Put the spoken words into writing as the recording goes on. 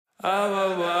You're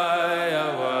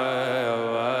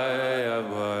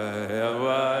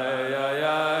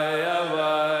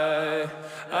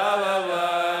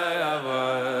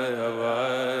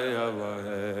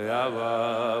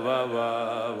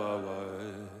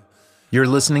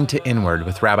listening to Inward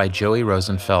with Rabbi Joey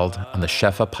Rosenfeld on the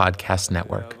Shefa Podcast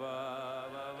Network.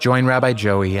 Join Rabbi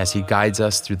Joey as he guides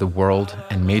us through the world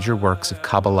and major works of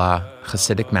Kabbalah,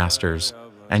 Hasidic masters,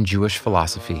 and Jewish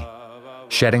philosophy,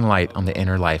 shedding light on the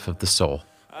inner life of the soul.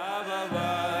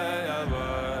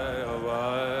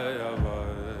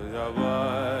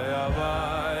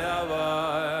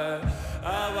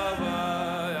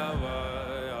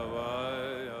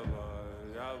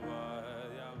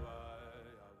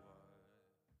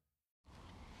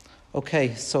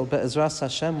 Okay, so Be'ezras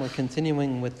Hashem, we're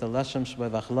continuing with the Leshem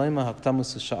Inward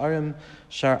Hakdamus shiurim,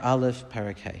 Shaar Aleph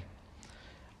Perek Hey.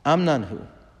 Amnanhu,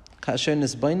 Kasher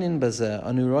Nisbainin Bazeh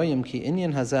Anu Royim Ki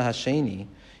Inyan Hazeh Hasheni,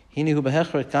 Hini Hu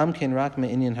Behechret Gam Kein Rak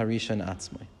Me Inyan Harishon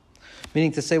Atzmai.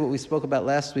 Meaning to say what we spoke about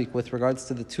last week with regards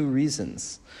to the two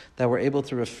reasons that we're able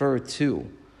to refer to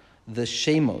the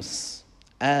Shemos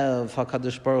of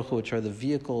HaKadosh Baruch Hu, which are the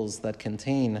vehicles that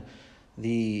contain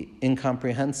the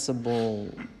incomprehensible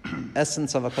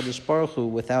essence of HaKadosh Baruch Hu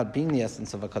without being the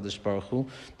essence of HaKadosh Baruch Hu.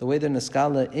 The way they're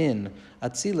niskala in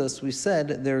Atzilus, we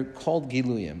said they're called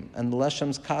Giluyim. And the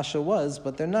Leshem's kasha was,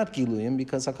 but they're not Giluyim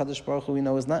because HaKadosh Baruch Hu we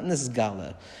know is not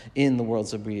nisgala in the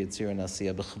worlds of Bria, Tzir, and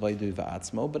Asiyah, B'chvaydu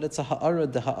v'atzmo, but it's a ha'ara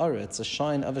de ha'ara, it's a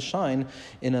shine of a shine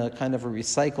in a kind of a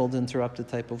recycled, interrupted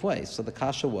type of way. So the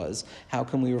kasha was, how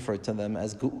can we refer to them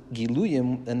as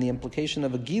Giluyim? And the implication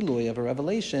of a Giluy, of a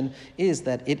revelation, is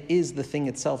that it is the thing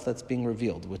itself that's being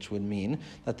revealed, which would mean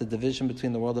that the division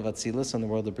between the world of Atzilus and the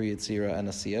world of Bria, Tzira, and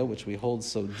Asiyah, which we hold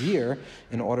so dear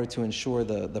in order to ensure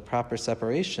the proper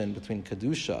separation between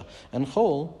Kedusha and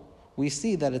Chol, we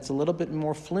see that it's a little bit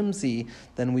more flimsy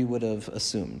than we would have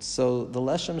assumed. So the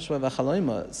Leshem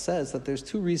Inward says that there's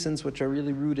two reasons which are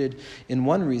really rooted in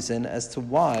one reason as to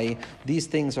why these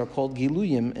things are called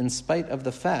Giluyim, in spite of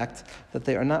the fact that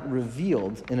they are not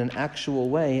revealed in an actual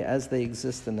way as they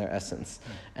exist in their essence.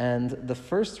 And the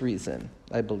first reason,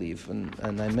 I believe,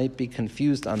 and I might be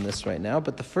confused on this right now,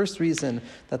 but the first reason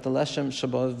that the Leshem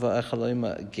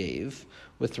Inward gave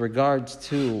with regards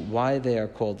to why they are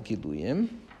called Giluyim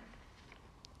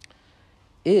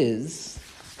is,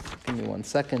 give me 1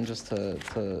 second just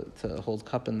to hold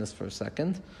cup in this for a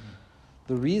second.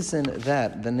 The reason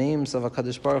that the names of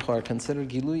HaKadosh Baruch Hu are considered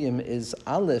Giluyim is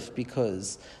Aleph,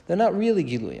 because they're not really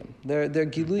Giluyim. They're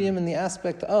Giluyim in the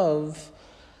aspect of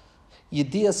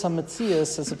Yediyas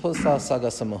HaMetzias as opposed to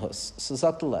Hasagas HaMahus. So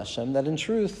Zak Leshem, that in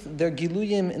truth, they're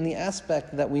Giluyim in the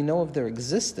aspect that we know of their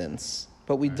existence,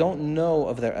 but we don't know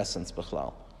of their essence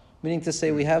B'chlal. Meaning to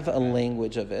say we have a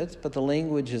language of it, but the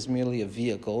language is merely a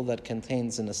vehicle that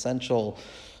contains an essential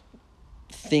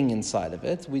thing inside of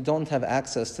it. We don't have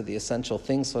access to the essential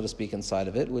thing, so to speak, inside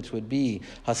of it, which would be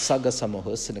hasagas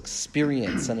hamohus, an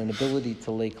experience and an ability to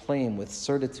lay claim with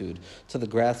certitude to the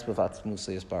grasp of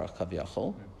atzmusa yisbarach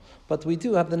kavyachol. But we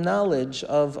do have the knowledge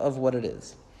of what it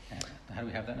is. How do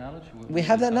we have that knowledge? We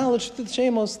have that knowledge through the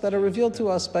Shemos that are revealed to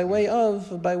us by way of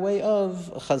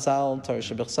Chazal, Torah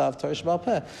Shebechsav, Torah Shebal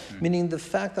Peh, meaning the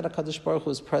fact that HaKadosh Baruch Hu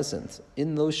is present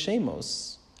in those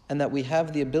Shemos, and that we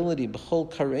have the ability,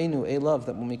 B'chol Kareinu Elav,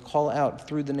 that when we call out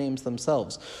through the names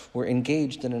themselves, we're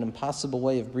engaged in an impossible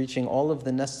way of breaching all of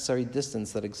the necessary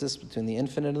distance that exists between the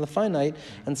infinite and the finite,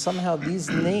 and somehow these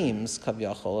names,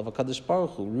 Kavyachol, of HaKadosh Baruch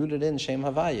Hu, rooted in Shem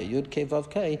Havaya, Yud Kei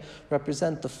Vav Kei,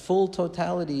 represent the full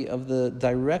totality of the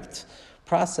direct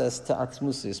process to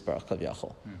Atzmus Yisbarach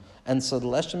Kavyachol. And so the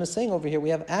Leshem is saying over here, we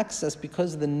have access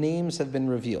because the names have been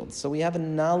revealed. So we have a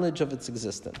knowledge of its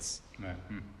existence. Right.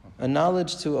 A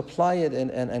knowledge to apply it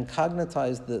and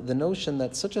cognitize the notion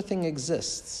that such a thing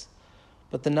exists.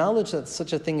 But the knowledge that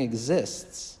such a thing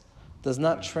exists does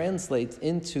not translate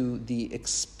into the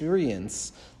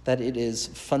experience that it is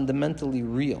fundamentally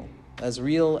real, as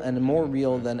real and more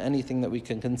real than anything that we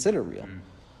can consider real.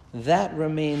 That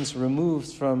remains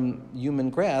removed from human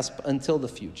grasp until the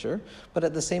future. But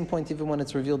at the same point, even when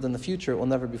it's revealed in the future, it will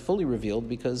never be fully revealed,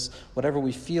 because whatever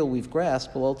we feel we've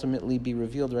grasped will ultimately be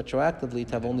revealed retroactively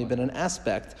to have only been an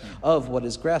aspect of what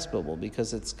is graspable,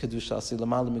 because it's Kedusha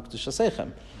Asilamala Mikdusha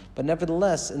Sechem. But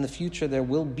nevertheless, in the future, there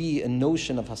will be a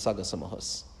notion of Hasagas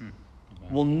HaMahus.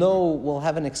 We'll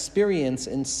have an experience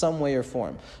in some way or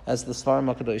form. As the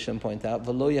Svarim HaKadoshim point out,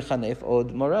 V'lo yechanef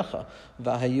od morecha,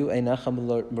 v'hayu einecha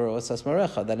b'ro'os as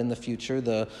morecha, that in the future,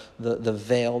 the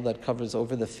veil that covers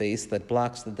over the face, that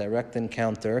blocks the direct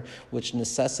encounter, which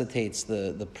necessitates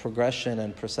the progression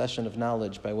and procession of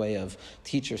knowledge by way of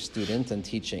teacher-student and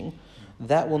teaching,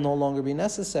 that will no longer be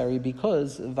necessary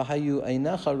because v'hayu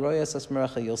einecha royas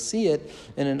asmerecha, you'll see it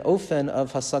in an ofen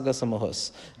of hasagas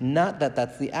hamahus. Not that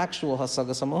that's the actual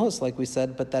hasagas hamahus, like we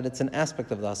said, but that it's an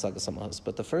aspect of the hasagas hamahus.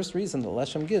 But the first reason that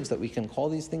Leshem gives that we can call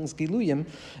these things giluyim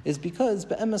is because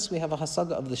be'emes we have a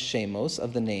hasaga of the shemos,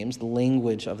 of the names, the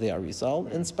language of the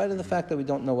Arizal, in spite of the fact that we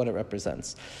don't know what it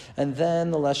represents. And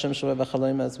then the Leshem Shlomo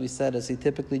Elyashiv, as we said, as he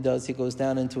typically does, he goes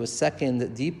down into a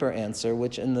second, deeper answer,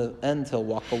 which in the end he'll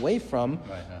walk away from,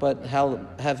 but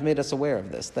have made us aware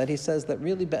of this. That he says that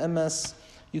really be'emes,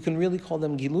 you can really call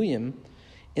them giluyim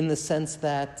in the sense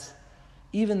that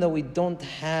even though we don't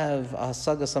have a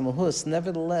hasaga samahus,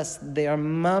 nevertheless they are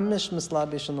mamish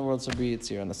mislabish in the worlds of Bri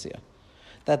Yitzir and Asiyah.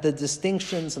 That the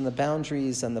distinctions and the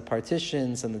boundaries and the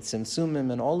partitions and the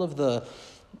tzimtzumim and all of the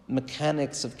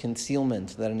mechanics of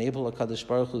concealment that enable HaKadosh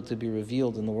Baruch Hu to be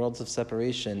revealed in the worlds of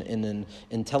separation in an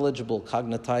intelligible,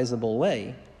 cognitizable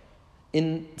way,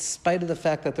 in spite of the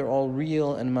fact that they're all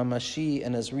real and mamashi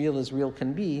and as real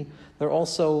can be, they're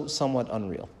also somewhat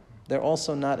unreal. They're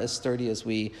also not as sturdy as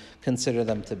we consider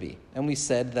them to be. And we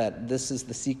said that this is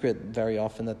the secret very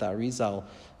often that the Arizal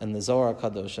and the Zohar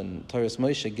Kadosh and Torah's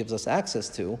Moshe gives us access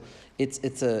to.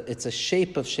 It's a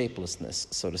shape of shapelessness,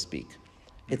 so to speak.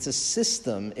 It's a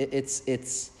system.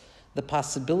 It's the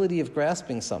possibility of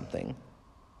grasping something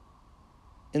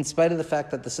in spite of the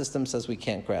fact that the system says we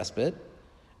can't grasp it.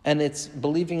 And it's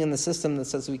believing in the system that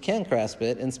says we can't grasp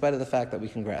it in spite of the fact that we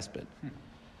can grasp it.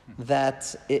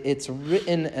 That it's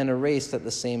written and erased at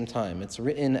the same time. It's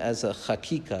written as a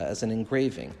chakika, as an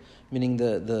engraving, meaning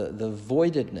the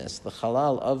voidedness, the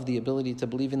halal of the ability to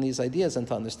believe in these ideas and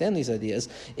to understand these ideas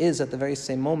is at the very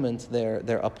same moment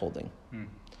they're upholding.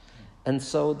 And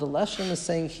so the Leshem is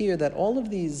saying here that all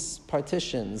of these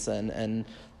partitions and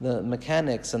the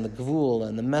mechanics and the gvul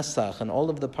and the mesach and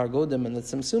all of the pargodim and the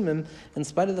tzimtzumim, in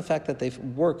spite of the fact that they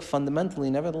work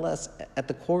fundamentally, nevertheless, at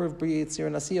the core of Bri Yitzir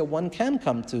and Asiyah, one can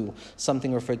come to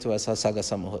something referred to as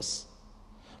hasagas hamahus.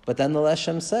 But then the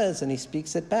Leshem says, and he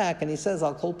speaks it back, and he says,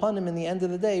 Al kol panim, in the end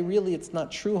of the day, really it's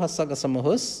not true hasagas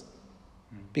hamahus,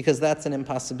 because that's an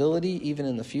impossibility even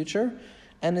in the future,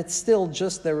 and it's still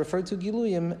just, they're referred to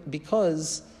giluyim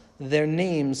because their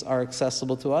names are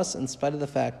accessible to us in spite of the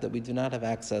fact that we do not have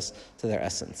access to their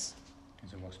essence.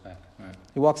 So he walks back. Right.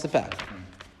 He walks it back.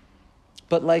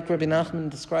 But like Rabbi Nachman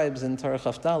describes in Torah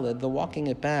Chaf Daled, the walking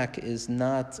it back is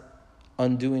not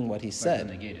undoing what he said.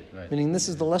 Right. Meaning this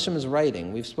is, the Leshem is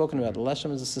writing. We've spoken about the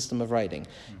Leshem is a system of writing.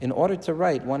 In order to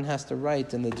write, one has to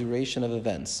write in the duration of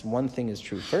events. One thing is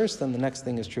true first, and the next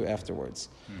thing is true afterwards.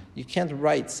 You can't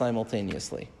write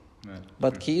simultaneously. Right.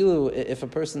 But ki'ilu, if a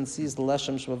person sees the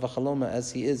Leshem Sheva V'Chaloma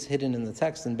as he is hidden in the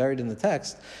text and buried in the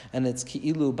text, and it's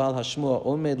ki'ilu Bal Hashmua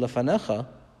Omed Lefanecha,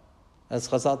 as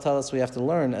Chazal tell us we have to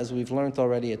learn, as we've learned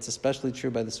already, it's especially true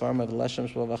by the Svarim of the Leshem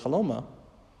Sheva V'Chaloma,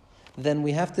 then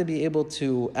we have to be able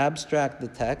to abstract the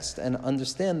text and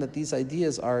understand that these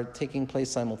ideas are taking place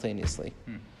simultaneously.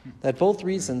 That both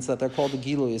reasons that they're called the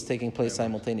Gilui is taking place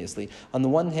simultaneously. On the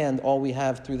one hand, all we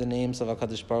have through the names of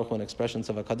HaKadosh Baruch Hu and expressions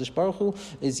of HaKadosh Baruch Hu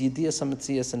is Yediyas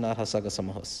HaMetzias and not Hasagas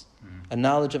HaMahus. A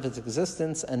knowledge of its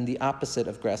existence and the opposite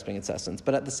of grasping its essence.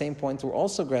 But at the same point, we're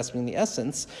also grasping the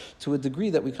essence to a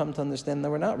degree that we come to understand that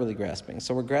we're not really grasping.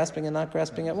 So we're grasping and not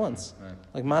grasping at once.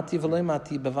 Like Mati v'loy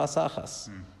Mati bevas achas.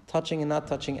 Touching and not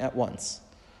touching at once.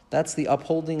 That's the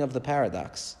upholding of the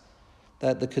paradox.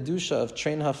 That the kedusha of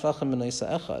trein hafachim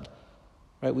b'neisa echad,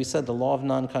 right? We said the law of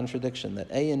non-contradiction,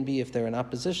 that A and B, if they're in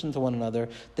opposition to one another,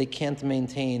 they can't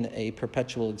maintain a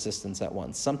perpetual existence at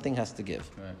once. Something has to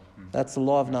give. Right. That's the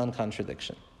law of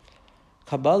non-contradiction.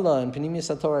 Kabbalah and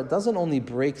Pnimius HaTorah doesn't only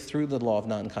break through the law of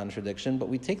non-contradiction, but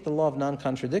we take the law of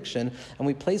non-contradiction and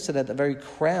we place it at the very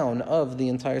crown of the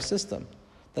entire system.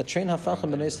 That trein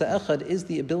hafachim b'neisa echad is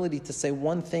the ability to say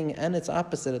one thing and its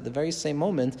opposite at the very same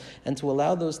moment, and to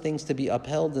allow those things to be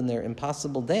upheld in their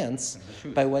impossible dance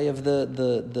by way of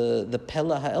the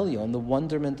Pella Ha'elyon, the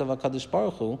wonderment of HaKadosh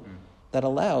Baruch Hu, that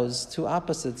allows two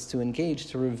opposites to engage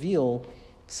to reveal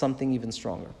something even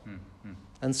stronger.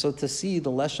 And so to see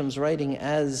the Leshem's writing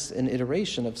as an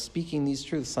iteration of speaking these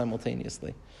truths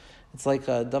simultaneously. It's like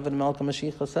David Malka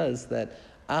Mashiach says that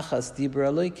Achas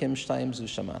dibra Elokim shtayim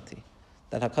Zusha mati.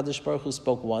 That HaKadosh Baruch Hu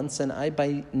spoke once, and I,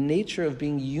 by nature of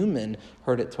being human,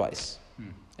 heard it twice.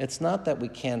 It's not that we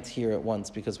can't hear it once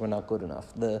because we're not good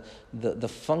enough. The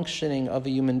functioning of a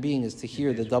human being is to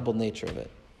hear the double nature of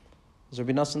it. As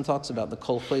Rabbi Nassim talks about the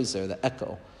kol chayzer, the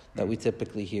echo that we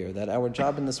typically hear, that our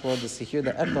job in this world is to hear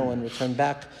the echo and return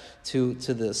back to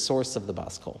the source of the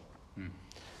bas kol.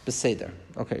 Beseder.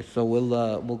 Okay, so we'll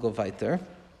go weiter.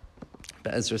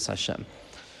 Be'ezras Hashem.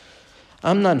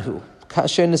 Amnanhu.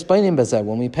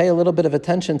 When we pay a little bit of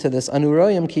attention to this, meaning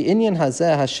to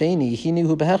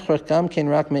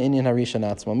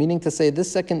say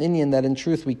this second inyan that in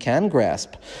truth we can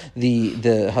grasp the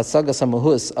hasagas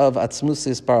hamahus of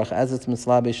atzmusis baruch as it's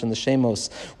mislabish and the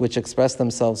shemos which express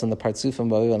themselves in the partzufim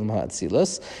ba'olam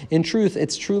ha'atzilus. In truth,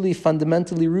 it's truly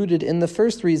fundamentally rooted in the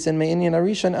first reason, me'inyan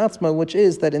harishan atzma, which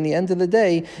is that in the end of the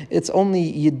day, it's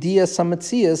only yediyah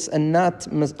samatzias and not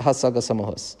hasagas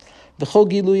hamahus.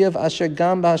 V'chol giluyev asher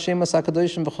gam b'hashemas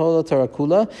hakadoshim v'chol Torah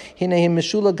kula hinehim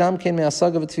mishula gam ken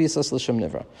me'asaga v'tfisas l'shem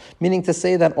nivra. Meaning to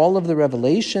say that all of the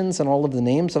revelations and all of the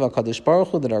names of HaKadosh Baruch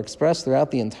Hu that are expressed throughout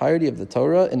the entirety of the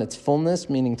Torah in its fullness,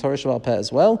 meaning Torah Sheba'al Peh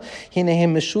as well,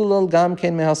 hinehim mishula gam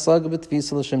ken me'asaga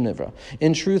v'tfisas l'shem nivra.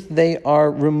 In truth, they are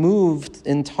removed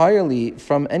entirely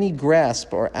from any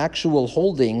grasp or actual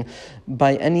holding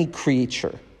by any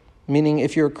creature. Meaning,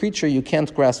 if you're a creature, you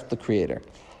can't grasp the Creator.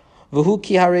 V'hu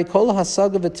ki harei kol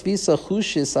hasaga v'tvisa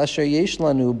chushis asher yesh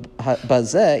lanu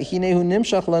bazeh hinehu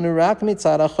nimshach lanu rak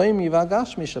mitzad hachoymi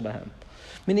v'agashmi shebahem.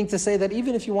 Meaning to say that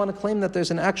even if you want to claim that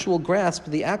there's an actual grasp,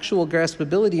 the actual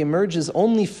graspability emerges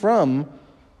only from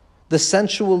the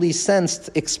sensually sensed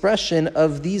expression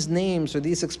of these names or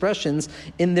these expressions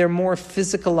in their more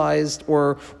physicalized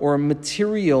or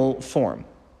material form.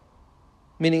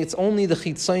 Meaning it's only the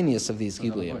chitzonius of these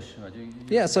giluyim.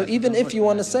 Yeah, so even if you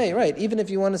want to say, even if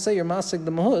you want to say you're masig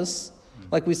the mahus,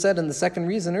 like we said in the second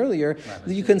reason earlier,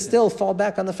 you can still fall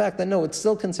back on the fact that no, it's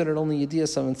still considered only yediyah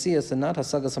samatzias and not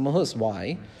hasagas hamahus.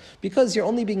 Why? Because you're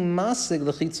only being masig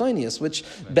the chitzonius, which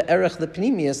be'erech the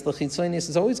pnimius, the chitzonius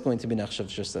is always going to be nechshav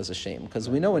just as a shame, because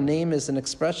we know a name is an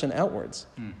expression outwards.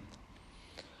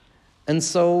 And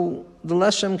so the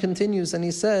Leshem continues and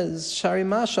he says, Shari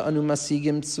masha anu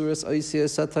masigim tsuras oisiyah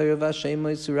satayr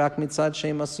v'ashemoy surak mitzad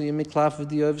shem asuyim miklaf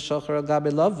v'diyov shachar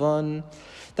al-gabe lavan.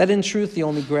 That in truth, the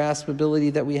only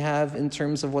graspability that we have in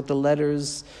terms of what the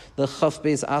letters, the Chaf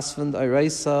Beis Asfand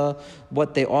Araisa,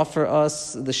 what they offer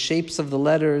us, the shapes of the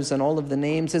letters and all of the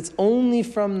names, it's only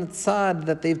from the tzad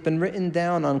that they've been written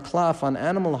down on klaf, on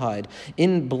animal hide,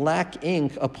 in black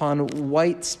ink upon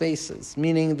white spaces,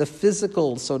 meaning the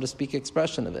physical, so to speak,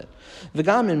 expression of it.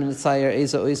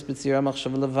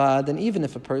 And even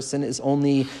if a person is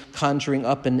only conjuring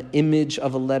up an image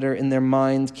of a letter in their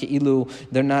mind, ki'ilu,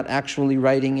 they're not actually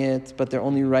writing it, but they're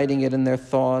only writing it in their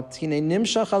thought.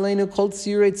 Nevertheless,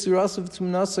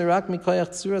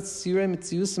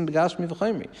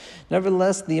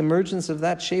 the emergence of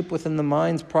that shape within the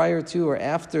mind prior to or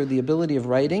after the ability of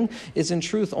writing is in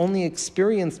truth only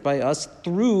experienced by us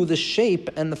through the shape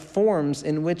and the forms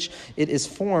in which it is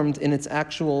formed in its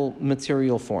actual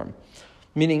material form.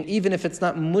 Meaning, even if it's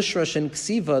not mushrash in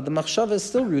ksiva, the machshava is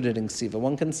still rooted in ksiva.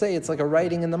 One can say it's like a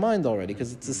writing in the mind already,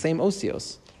 because it's the same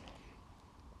osios.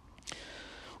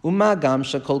 And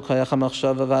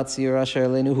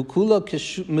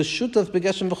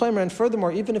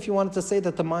furthermore, even if you wanted to say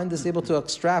that the mind is able to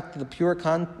extract the pure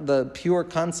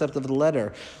concept of the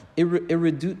letter,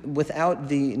 without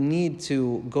the need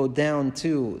to go down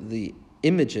to the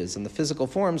images and the physical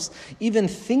forms, even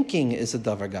thinking is a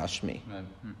davar gashmi. Right.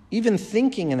 Even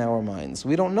thinking in our minds,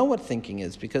 we don't know what thinking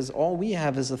is, because all we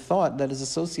have is a thought that is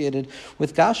associated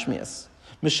with gashmias.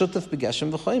 Meshutaf begeshem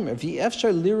v'choymer.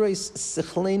 V'efshar lirois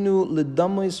sichlenu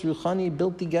l'damois ruchani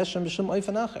bilti geshem b'shum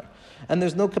oifen acher. And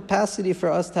there's no capacity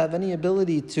for us to have any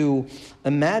ability to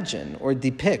imagine or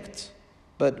depict,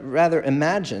 but rather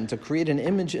imagine, to create an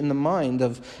image in the mind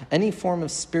of any form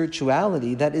of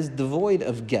spirituality that is devoid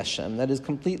of geshem, that is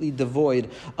completely devoid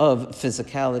of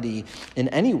physicality in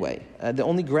any way. The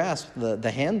only grasp,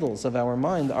 the handles of our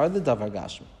mind are the davar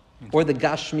gashmi. Or the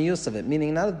gashmius of it,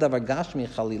 meaning not a davar gashmi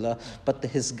chalila, but the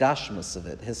hisgashmus of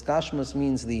it. Hisgashmus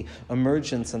means the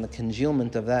emergence and the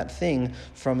congealment of that thing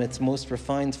from its most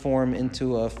refined form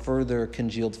into a further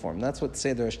congealed form. That's what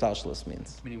Seder Shtalshlus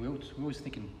means. I mean, we always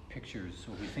think in pictures,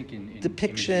 so we think in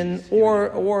depiction, images,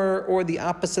 or the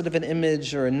opposite of an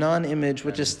image, or a non-image,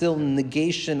 which is still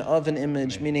negation of an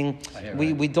image, meaning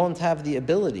we don't have the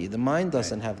ability. The mind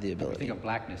doesn't have the ability. I think of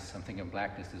blackness. I'm thinking of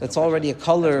blackness. That's already a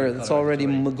color. That's already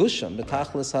magusham.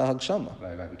 Betachlis ha'hagshama.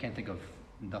 Right. We can't think of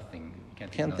nothing.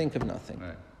 Can't think of nothing.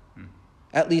 Right.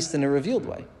 At least in a revealed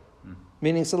way.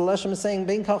 Meaning, so the Leshem is saying,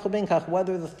 ben kach ben kach,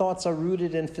 whether the thoughts are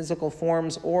rooted in physical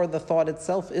forms or the thought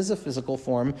itself is a physical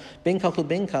form, ben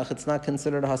kach, it's not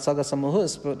considered a hasagas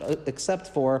hamahus, but except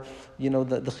for, the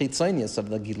chitzonius of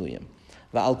the giluyim.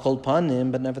 Va'al kol panim,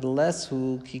 but nevertheless,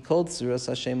 who ki kol tzuras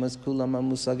Hashemas kulam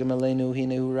amusagim aleinu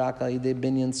hinehu rak alidei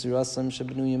binyan tzurasam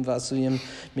shebnuyim vasuyim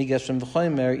migeshem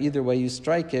v'chomer. Either way you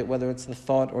strike it, whether it's the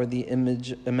thought or the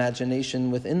imagination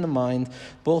within the mind,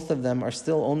 both of them are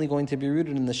still only going to be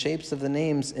rooted in the shapes of the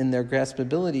names in their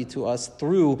graspability to us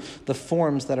through the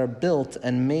forms that are built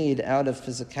and made out of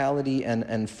physicality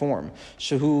and form.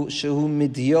 Shehu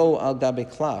midyo al gabe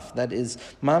klaf. That is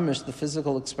mamish, the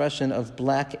physical expression of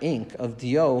black ink, of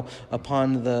dio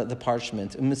upon the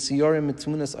parchment. And they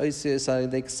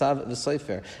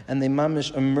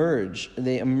mamish emerge.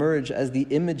 They emerge as the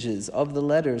images of the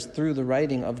letters through the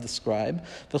writing of the scribe.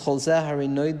 And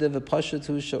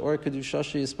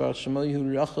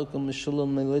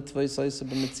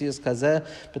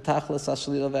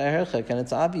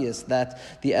it's obvious that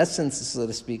the essence, so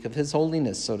to speak, of His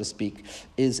holiness, so to speak,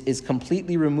 is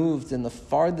completely removed in the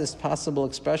farthest possible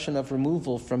expression of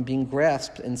removal from being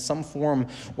grasped in some form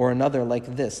or another,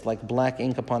 like this, like black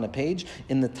ink upon a page,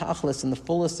 in the tachlis, in the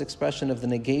fullest expression of the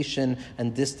negation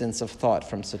and distance of thought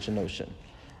from such a notion.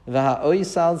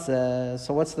 So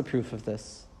what's the proof of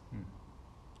this?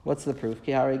 What's the proof?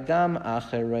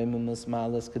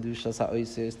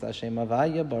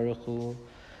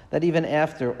 That even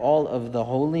after all of the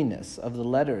holiness of the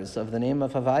letters of the name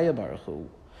of Havaya Baruch Hu,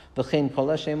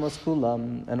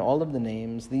 and all of the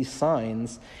names, these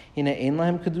signs, they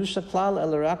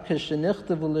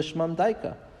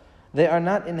are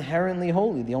not inherently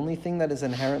holy. The only thing that is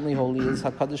inherently holy is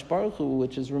HaKadosh Baruch Hu,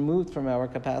 which is removed from our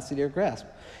capacity or grasp.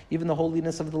 Even the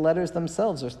holiness of the letters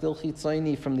themselves are still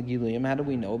chitzayni from the Giluyim. How do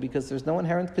we know? Because there's no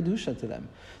inherent Kedusha to them.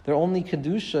 Their only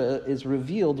Kedusha is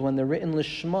revealed when they're written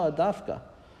Lishma Dafka.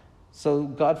 So,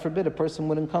 God forbid, a person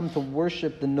wouldn't come to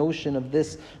worship the notion of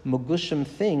this Mogushim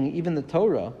thing, even the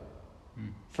Torah,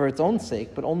 for its own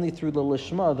sake, but only through the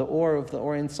Lishma, the Or of the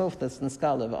Or Ein Sof, that's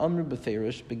Niskala, of Amr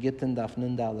Beferish, Begitin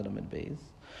Dafnin Daladam and Beis.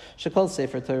 Shekol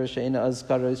Sefer Torah She'ena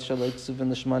Azkaros Shalek Suvin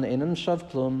Lishman Einam Shav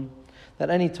Klum. That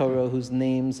any Torah whose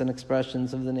names and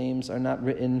expressions of the names are not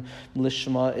written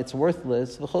lishma, it's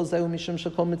worthless.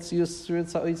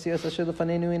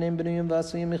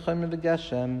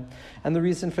 And the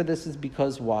reason for this is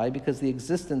because why? Because the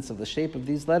existence of the shape of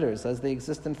these letters, as they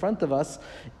exist in front of us,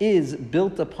 is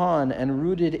built upon and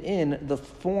rooted in the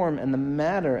form and the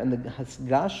matter and the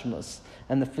hasgashmus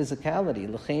and the physicality.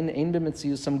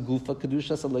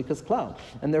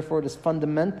 And therefore it is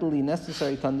fundamentally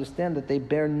necessary to understand that they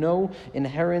bear no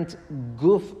inherent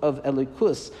guf of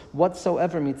elikus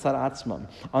whatsoever mitzar atzmam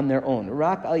on their own.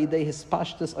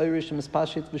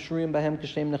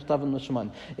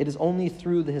 It is only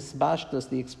through the hispashtus,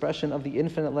 the expression of the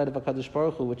infinite light of HaKadosh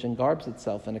Baruch Hu, which engarbs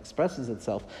itself and expresses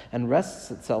itself and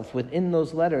rests itself within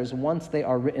those letters once they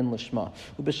are written lishma.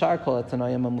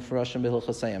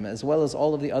 As well as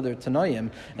all of the other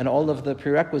Tanayim and all of the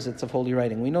prerequisites of holy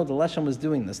writing. We know the Leshem was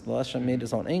doing this. The Leshem made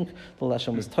his own ink. The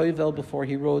Leshem was toivel before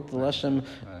he wrote. The Leshem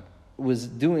was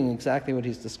doing exactly what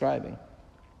he's describing.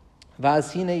 And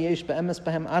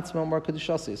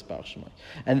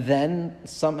then,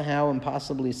 somehow and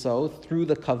possibly so, through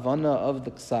the kavanah of the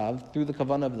ksav, through the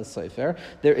kavanah of the sefer,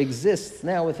 there exists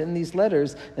now within these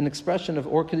letters an expression of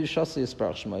Or Kedushasi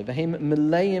Yisparach Shemai.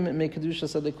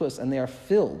 And they are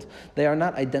filled. They are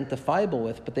not identifiable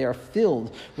with, but they are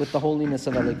filled with the holiness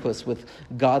of Elikus, with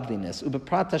godliness.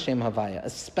 Ubeprat Shem Havaya,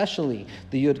 especially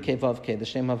the Yud Kei Vav Kei, the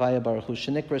Shem Havaya Baruch Hu,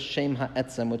 Shenikra Shem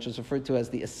HaEtzem, which is referred to as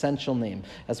the essential name,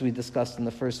 as we discussed in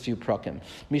the first few prakim.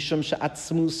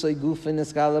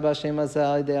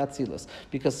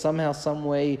 Because somehow, some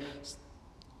way,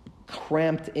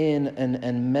 cramped in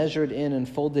and measured in and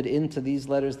folded into these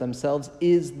letters themselves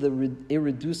is the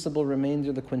irreducible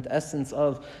remainder, the quintessence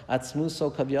of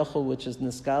Atzmuso Kavyachol, which is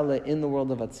Niskala in the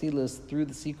world of Atzilus through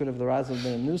the secret of the Raz of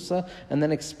Ben Nusa, and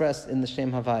then expressed in the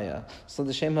Shem Havaya. So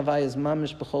the Shem Havaya is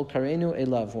Mamish B'chol Karenu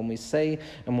Elav. When we say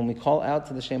and when we call out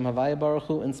to the Shem Havaya Baruch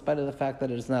Hu, in spite of the fact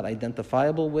that it is not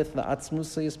identifiable with the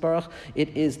Atzmusa Yisbarach,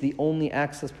 it is the only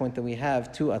access point that we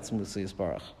have to Atzmusa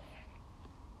Yisbarach.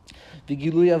 And the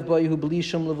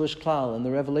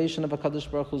revelation of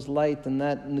HaKadosh Baruch Hu's light and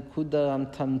that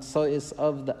Nekuda Tamtsois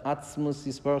of the Atzmus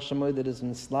Yisbarach Shemoy that is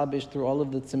mislabish through all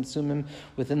of the Tzimtzumim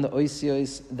within the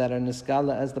Oisios that are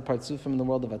Niskala as the Partzufim in the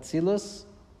world of Atzilus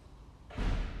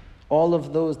All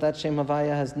of those, that Shem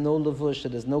Havaya has no levush,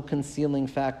 it has no concealing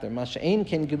factor. Masha'ein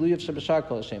ken giluyav shebashar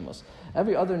kol hashemos.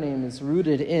 Every other name is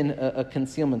rooted in a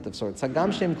concealment of sorts.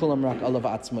 Hagam Shem kulam rak alav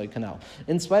atzmoi kanal.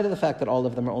 In spite of the fact that all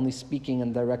of them are only speaking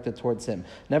and directed towards him.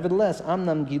 Nevertheless,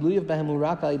 amnam giluyav behem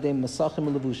rak alidei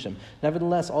masachim levushim.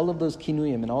 Nevertheless, all of those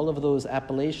kinuyim and all of those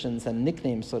appellations and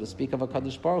nicknames, so to speak, of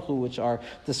HaKadosh Baruch Hu, which are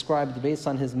described based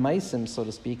on his maisim, so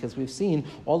to speak, as we've seen,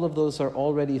 all of those are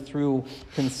already through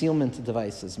concealment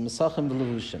devices. Masachim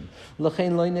levushim.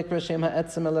 L'chein lo nikra shem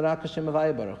ha'etzem el rak Shem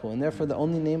Havaya Baruch Hu. And therefore, the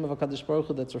only name of HaKadosh Baruch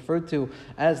Hu that's referred to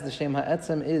as the Shem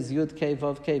Ha'etzem is Yud Kei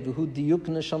Vav Kei V'hu Diyuk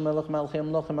Neshal Melech Malchei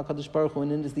Amlochem HaKadosh Baruch Hu,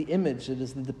 and it is the image, it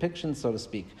is the depiction, so to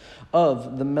speak,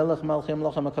 of the Melech Malchei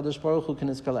Amlochem HaKadosh Baruch Hu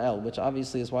K'nis Kol El, which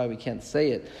obviously is why we can't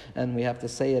say it, and we have to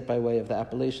say it by way of the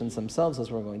appellations themselves, as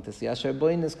we're going to see. Asher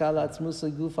Boi Niskala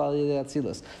Atzmusa Gufa Al Yedei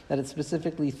Atzilus, that it's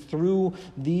specifically through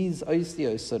these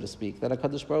oistios, so to speak, that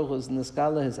HaKadosh Baruch Hu is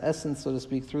Niskala, his essence, so to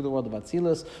speak, through the world of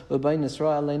Atzilus, U'bai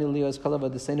Nisra Aleinu Lios Kalav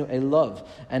Adesenu, a love,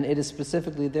 and it is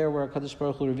specifically there where HaKadosh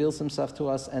Baruch Hu reveals himself to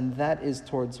us, and that is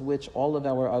towards which all of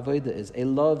our avodah is. A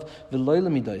love v'loy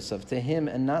l'midosav, to him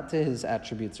and not to his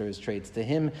attributes or his traits, to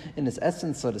him in his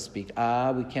essence, so to speak.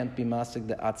 We can't be masig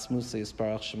the atzmusa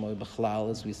yisparach shemoy b'chlal,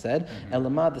 as we said.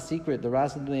 Elamah, the secret, the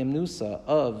razad me'emnusa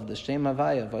of the Shem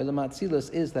Havaya, v'olam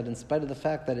atzilus, is that in spite of the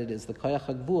fact that it is the koyach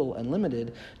hagvul and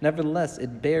limited, nevertheless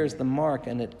it bears the mark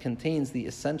and it contains the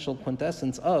essential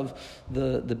quintessence of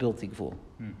the bilti gvul.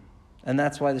 And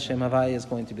that's why the Shem Havaya is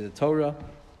going to be the Torah.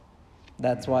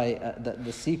 That's why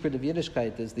the secret of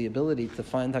Yiddishkeit is the ability to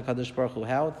find HaKadosh Baruch Hu.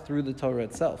 How? Through the Torah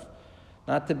itself.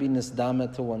 Not to be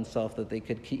nisdama to oneself that they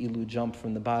could ki'ilu jump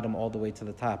from the bottom all the way to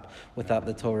the top without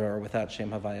the Torah or without Shem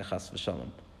Havaya chas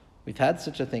v'shalom. We've had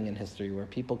such a thing in history where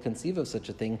people conceive of such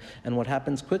a thing, and what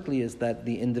happens quickly is that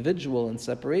the individual in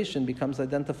separation becomes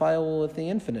identifiable with the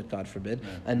infinite, God forbid,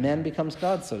 and man becomes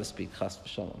God, so to speak, chas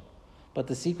v'shalom. But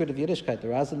the secret of Yiddishkeit, the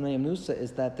Razad Me'emnusa,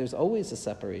 is that there's always a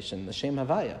separation, the Shem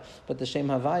Havaya. But the Shem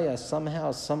Havaya,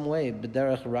 somehow, some way,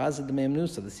 B'derech Razad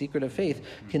Me'emnusa, the secret of faith,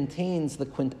 contains the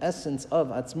quintessence of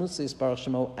Atzmusa Yisparach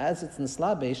Shemo as it's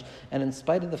Nislabesh, and in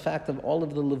spite of the fact of all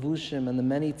of the Levushim and the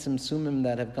many Tzimtzumim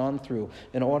that have gone through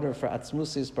in order for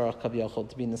Atzmusa Yisparach Kaviyachol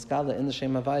to be Niskala in the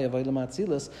Shem Havaya, V'olam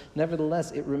Atzilus,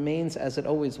 nevertheless, it remains as it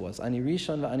always was. Ani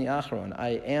Rishon v'ani Achron,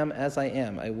 I am as I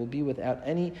am. I will be without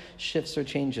any shifts or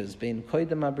changes. Bein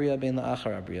Koydem Abriya bein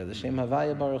la'achar Abriya. The Shem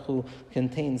Havaya Baruch Hu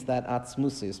contains that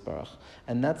Atzmusa Yisparach,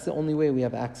 and that's the only way we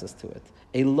have access to it.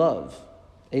 A love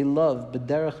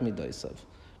b'derech midosav,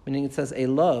 meaning it says a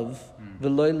love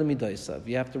v'loy l'midosav.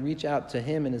 You have to reach out to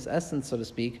him in his essence, so to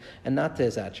speak, and not to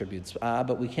his attributes.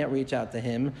 But we can't reach out to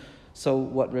him. So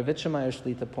what Rav Meir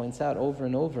Shlita points out over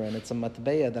and over, and it's a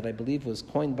matbeya that I believe was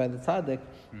coined by the tzaddik,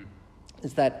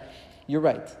 is that you're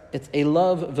right. It's a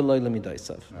love v'loy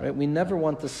l'midosav. Right? We never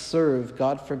want to serve,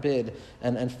 God forbid,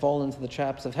 and fall into the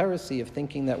traps of heresy of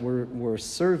thinking that we're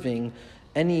serving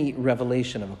any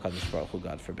revelation of HaKadosh Baruch Hu,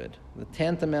 God forbid. The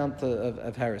tantamount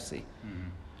of heresy.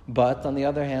 But on the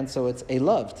other hand, so it's a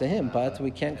love to him, but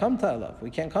we can't come to a love.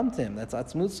 We can't come to him. That's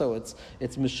atzmut, so it's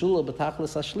meshula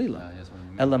b'tachlis ashlila.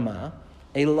 Elama,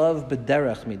 a love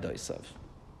b'derech midosav.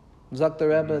 Zak the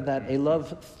Rebbe that a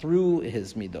love through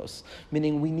his midos,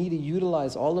 meaning we need to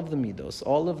utilize all of the midos,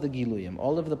 all of the giluyim,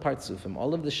 all of the partsufim,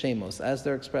 all of the shemos as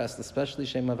they're expressed, especially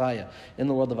Shem Havaya in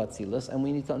the world of Atzilus, and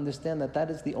we need to understand that that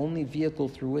is the only vehicle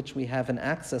through which we have an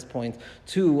access point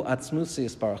to Atzmusi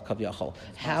Yisparach Kavyachol.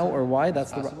 How or why?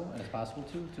 That's possible. It's possible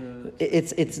to.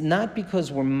 It's not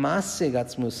because we're masig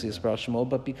Atzmusi Yisparach Shemo,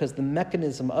 but because the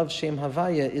mechanism of Shem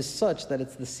Havaya is such that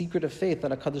it's the secret of faith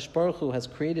that HaKadosh Baruch Hu has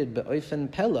created be'ofen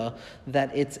pella,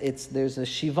 that there's a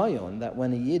shivayon, that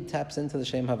when a yid taps into the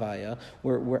Shem Havaya,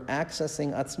 we're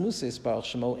accessing Atzmusa Yisparach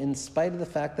Shemo in spite of the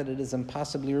fact that it is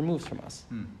impossibly removed from us.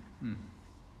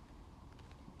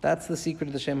 That's the secret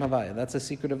of the Shem Havaya. That's the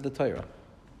secret of the Torah.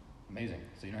 Amazing.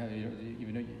 So you don't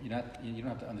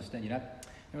have to understand. You're not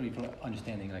really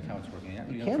understanding like how it's working.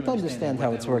 You can't understand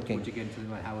how it's working.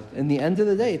 In the end of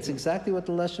the day, it's exactly what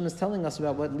the Leshem is telling us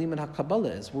about what Limud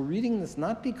HaKabbalah is. We're reading this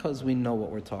not because we know what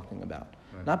we're talking about.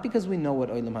 Right. Not because we know what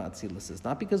Olam HaAtzilus is.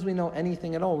 Not because we know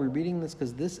anything at all. We're reading this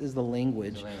because this is the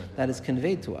language that is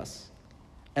conveyed to us.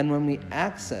 And when we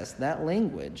access that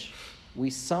language, we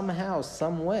somehow,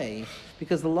 some way,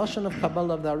 because the Lashon of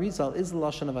Kabbalah of the Arizal is the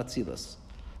Lashon of Atzilus.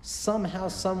 Somehow,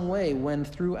 some way, when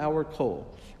through our kol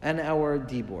and our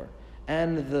dibor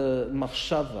and the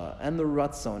machshava, and the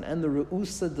ratzon, and the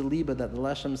re'usa deliba that the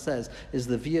Leshem says is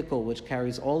the vehicle which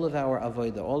carries all of our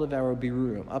avodah, all of our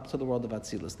birurim up to the world of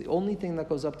Atzilus. The only thing that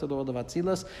goes up to the world of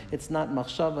Atzilus, it's not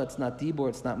machshava, it's not dibur,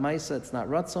 it's not maisa, it's not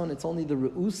ratzon, it's only the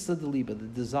re'usa deliba, the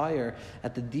desire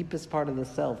at the deepest part of the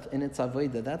self in its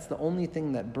avodah. That's the only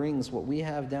thing that brings what we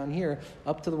have down here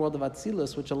up to the world of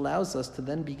Atzilus, which allows us to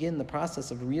then begin the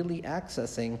process of really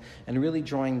accessing and really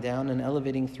drawing down and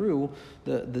elevating through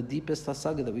the deepest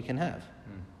hasaga that we can have.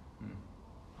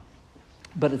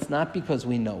 But it's not because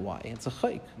we know why. It's a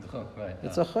chayk.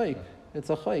 It's a chayk. It's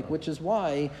a chayk, which is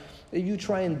why you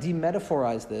try and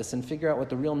demetaphorize this and figure out what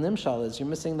the real nimshal is. You're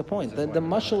missing the point. The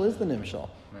mashal is the nimshal.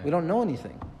 We don't know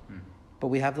anything. But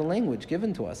we have the language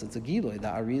given to us. It's a giloy. The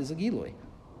ari is a giloy.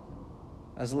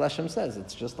 As Leshem says,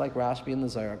 it's just like Rashbi in the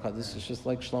Zohar Kodesh. It's just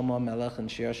like Shlomo Melech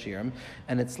and Shear Shiurim,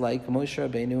 and it's like Moshe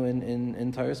Rabbeinu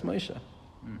in Taurus Moshe.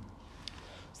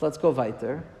 So let's go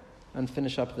weiter and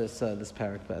finish up this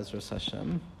parak Be'ezras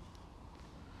Hashem.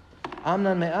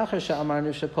 Amnan me'acher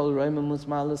she'amarnu she'kol roim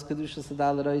u'muzmalas kedusha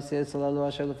sadal roisei salalu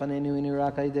asher lefanenu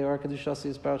inirak aidei or kedusha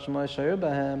yisparach shema yishayir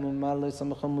bahem u'maloi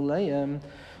samachom uleim.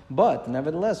 But,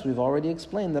 nevertheless, we've already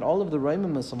explained that all of the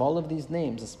Raimamus of all of these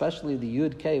names, especially the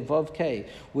Yud K, Vav K,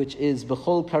 which is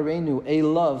B'chol Karenu, a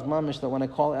love, mamish, that when I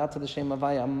call out to the Shem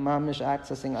Havaya, I'm mamish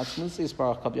accessing Atzmusi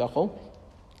Yisparach Kavyachol,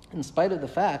 in spite of the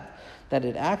fact that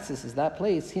it accesses that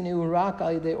place, Hineu Rak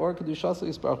Aidei Or Kedushasu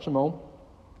Yisparach Shemo,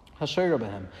 Hashayra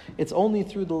B'hem. It's only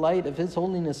through the light of His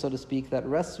holiness, so to speak, that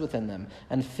rests within them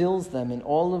and fills them in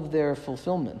all of their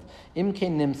fulfillment. Imke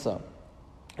Nimsa.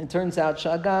 It turns out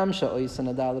Shagam Sha'oisan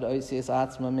Adalat Oisias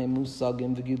Atzma Me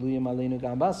Musagim V'Giluyim Aleinu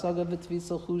Gamba Saga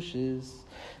V'Tvisa Chushis.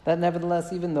 That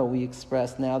nevertheless, even though we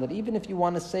express now that even if you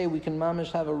want to say we can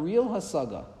mamish have a real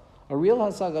hasaga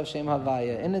of Shem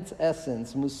Havaya in its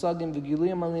essence, Musagim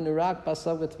V'Giluyim Aleinu Rak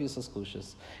Basag V'Tvisa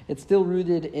Chushis. It's still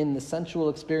rooted in the sensual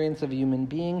experience of a human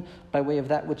being by way of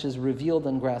that which is revealed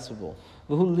and graspable.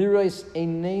 V'Hu Lirois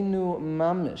Einenu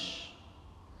Mamish.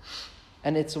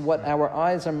 And it's what our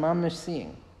eyes are mamish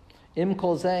seeing. Im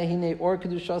kol zeh hine or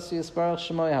kedushasi yisparach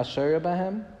shemoy hashayra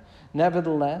bahem.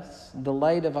 Nevertheless, the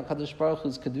light of HaKadosh Baruch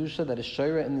Hu's kedusha that is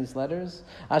shayra in these letters,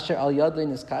 asher al yadlei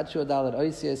niskachu adalat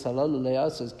oisiyes halalu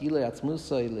leyasos gilei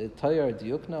atzmusa le'toyar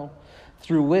diukno,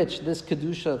 through which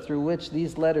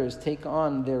these letters take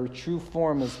on their true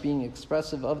form as being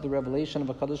expressive of the revelation of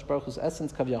HaKadosh Baruch Hu's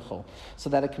essence, kavyachol, so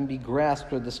that it can be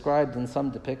grasped or described in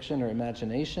some depiction or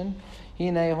imagination.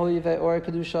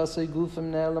 Nevertheless,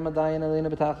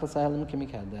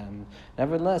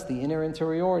 the inner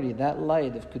interiority, that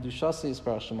light of Kedushas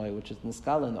Yisparach Shemoy, which is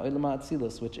Niskala in Olam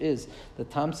HaAtzilus, which is the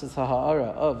Tamsis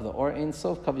HaHa'ara of the Or Ein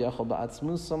Sof Kavyachol,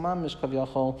 Ba'atzmus Mamish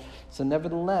Kavyachol. So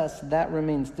nevertheless, that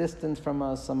remains distant from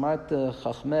us. Samarta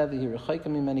Chachmeh v'hi rechaika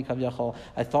mimeni Kavyachol.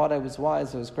 I thought I was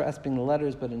wise, I was grasping the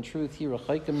letters, but in truth, hi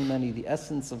rechaika mimeni, the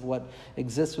essence of what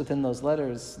exists within those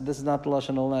letters. This is not the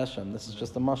Leshem Elyashiv. This is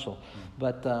just a mashal.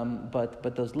 But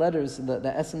those letters,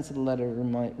 the essence of the letter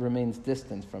remains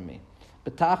distant from me.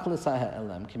 As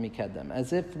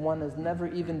if one has never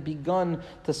even begun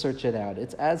to search it out.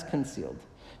 It's as concealed.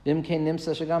 That even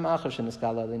after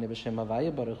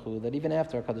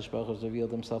HaKadosh Baruch Hu has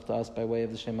revealed Himself to us by way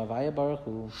of the Shem Havaya Baruch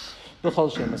Hu,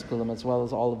 as well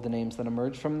as all of the names that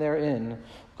emerge from therein,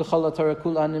 as the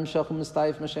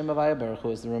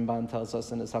Ramban tells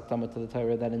us in his Hakdama to the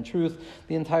Torah, that in truth,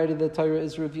 the entirety of the Torah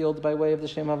is revealed by way of the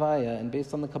Shem Havaya, and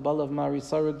based on the Kabbalah of Mari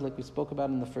Sarug, like we spoke about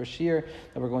in the first year,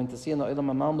 that we're going to see in the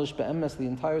Olam HaMamlush Be'emes, the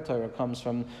entire Torah comes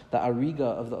from the Ariga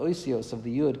of the Oisios, of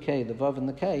the Yud, K, the Vav, and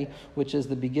the K, which is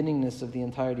the beginningness of the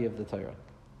entirety of the Torah.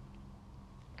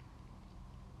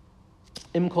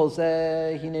 Im kol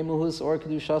zeh hine muhus or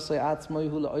kedushasei atzmoi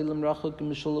hu la'olam rachuk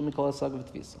mishulam mikol hasag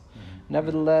v'tvisa.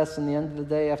 Nevertheless, in the end of the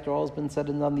day, after all has been said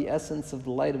and done, the essence of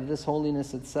the light of this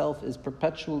holiness itself is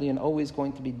perpetually and always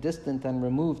going to be distant and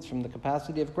removed from the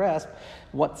capacity of grasp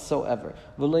whatsoever.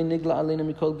 And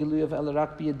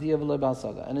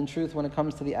in truth, when it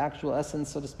comes to the actual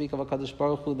essence, so to speak, of HaKadosh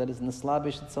Baruch Hu, that is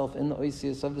nislabish itself in the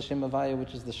oisius of the Shem Havaya,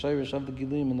 which is the shirish of the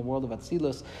Giluim in the world of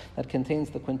Atzilus, that contains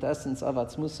the quintessence of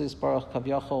Atzmusa Yisparach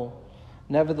Kavyachol.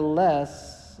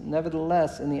 Nevertheless,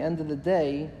 in the end of the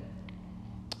day,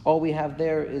 all we have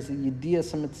there is a yediyah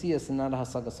sametzias and not a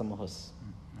hasaga samahus.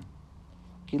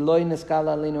 Ki loy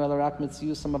niskala aleinu el rak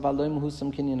mitziusam aval loy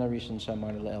muhusam kinyan arishan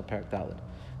shamar le'el perak daled.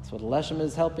 So what Leshem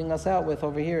is helping us out with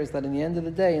over here is that in the end of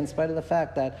the day, in spite of the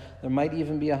fact that there might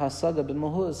even be a hasaga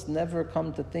b'mahus, never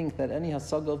come to think that any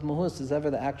hasaga of mahus is ever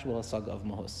the actual hasaga of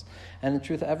mahus. And in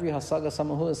truth, every hasaga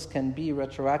samahus can be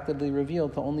retroactively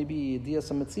revealed to only be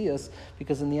idiyas ametzias,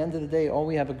 because in the end of the day, all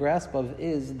we have a grasp of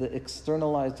is the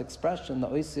externalized expression, the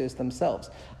oisios themselves.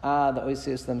 The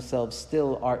oisios themselves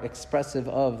still are expressive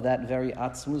of that very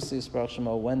atzmusis baruch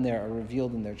Shemo when they are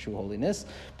revealed in their true holiness.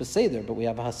 But we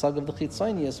have a hasag of the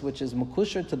chitzonius, which is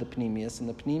mukusher to the pnimius, and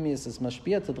the pnimius is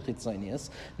mashpia to the chitzonius.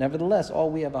 Nevertheless,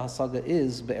 all we have a hasaga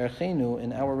is be'erchenu,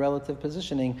 in our relative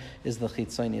positioning, is the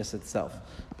chitzonius itself.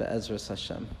 Be'ezras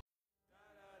Hashem.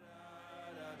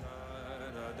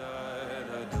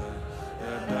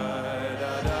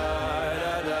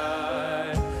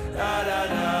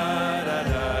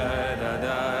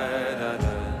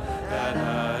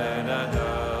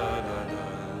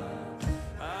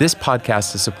 This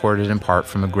podcast is supported in part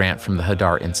from a grant from the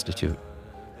Hadar Institute.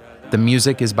 The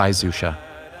music is by Zusha.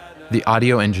 The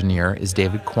audio engineer is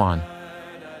David Kwan.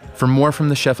 For more from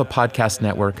the Shefa Podcast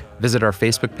Network, visit our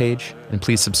Facebook page and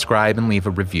please subscribe and leave a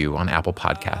review on Apple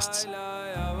Podcasts.